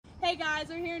Hey guys,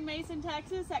 we're here in Mason,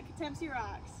 Texas at Katemcy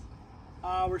Rocks.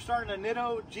 We're starting a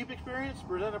Nitto Jeep experience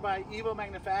presented by Evo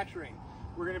Manufacturing.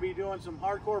 We're going to be doing some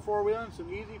hardcore four-wheeling, some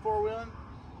easy four-wheeling,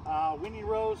 windy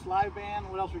roast, live band.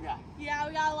 What else we got? Yeah,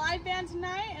 we got a live band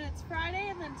tonight, and it's Friday,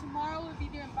 and then tomorrow we'll be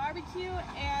doing barbecue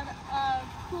and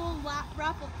cool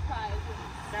raffle prizes.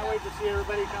 Can't wait to see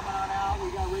everybody coming on out.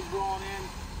 We got rigs rolling in,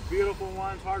 beautiful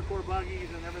ones, hardcore buggies,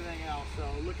 and everything else. So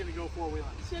looking to go four-wheeling.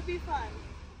 Should be fun.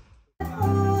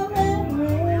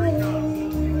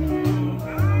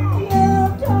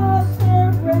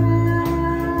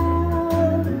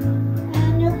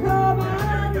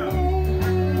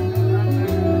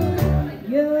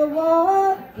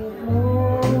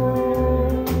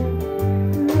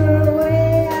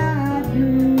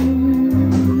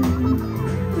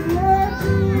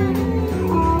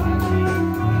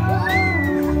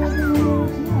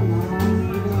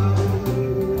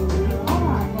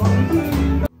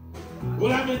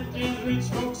 Well, I've been in the rich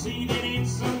folks seated in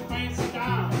some fancy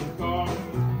diamond car.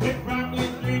 They're probably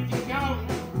drinking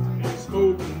coffee and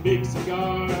smoking big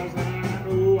cigars. And I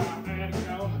know I had it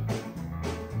coming.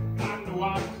 I know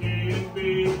I can't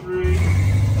be free.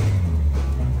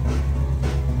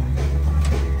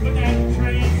 But that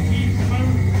train keeps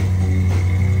moving,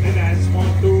 and that's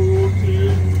one door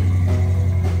too.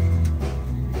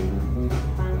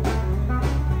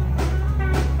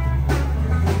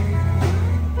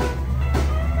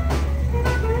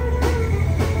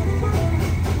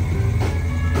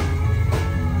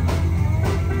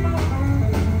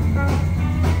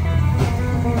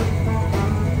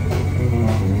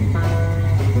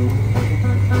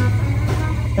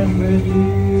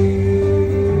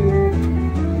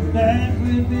 That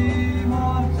will be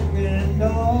once again,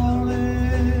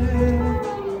 darling.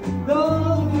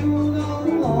 Though you will no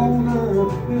longer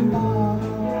be mine.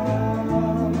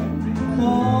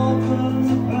 Soften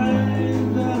the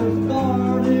pains that are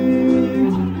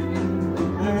starting,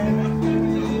 and give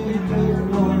me just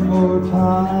one more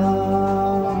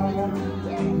time.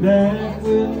 That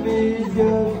will be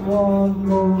just one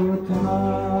more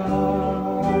time.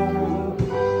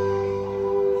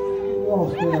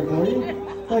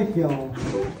 Thank y'all.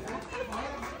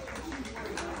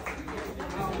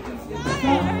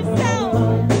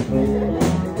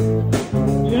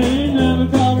 You ain't never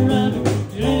caught a rabbit,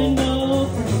 you ain't no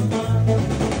friend of mine.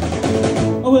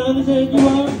 Oh, well, they said you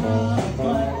are high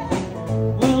flat.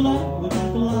 Well, that was just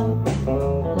a lie.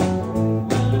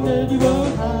 Well, they said you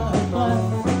were high flat.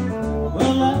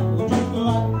 Well, that was just a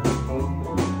lie.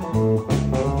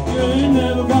 You ain't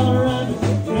never caught a rabbit,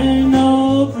 you ain't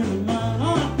no friend of mine.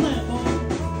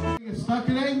 Stuck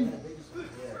today?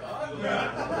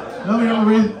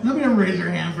 Nobody ever raised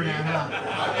their hand for that, huh?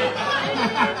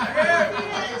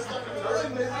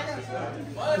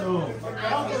 So,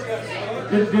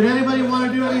 did anybody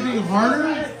want to do anything harder?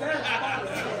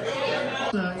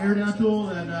 Air down tool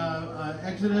that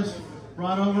Exodus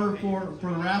brought over for the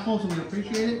raffle, so we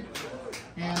appreciate it.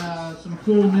 And some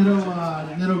cool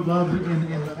Nitto gloves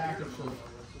in the back of it.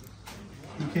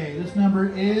 Okay, this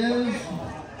number is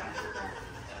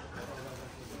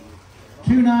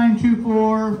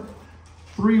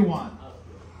 292431.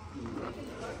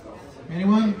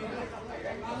 Anyone?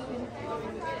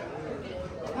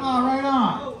 Oh, right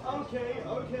on. Okay.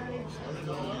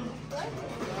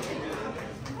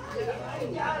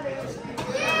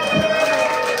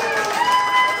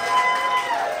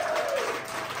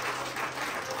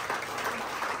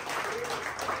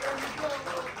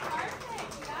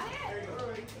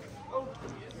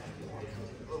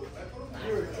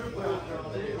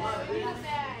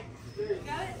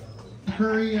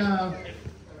 Curry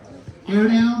air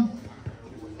down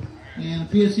and a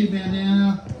PSC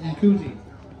bandana and koozie.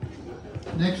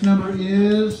 Next number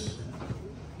is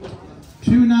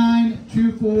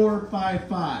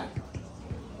 292455.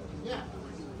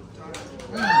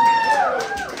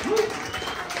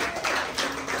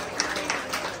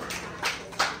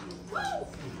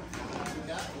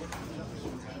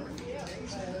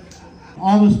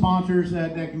 All the sponsors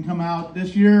that can come out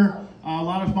this year. A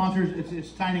lot of sponsors,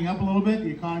 it's tightening up a little bit.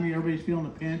 The economy, everybody's feeling the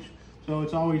pinch. So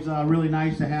it's always really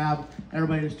nice to have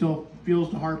everybody that still feels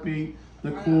the heartbeat,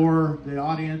 the core, the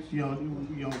audience. You know,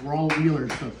 we're all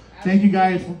wheelers. So thank you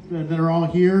guys that are all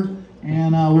here,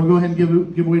 and we'll go ahead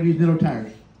and give away these Nitto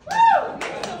tires.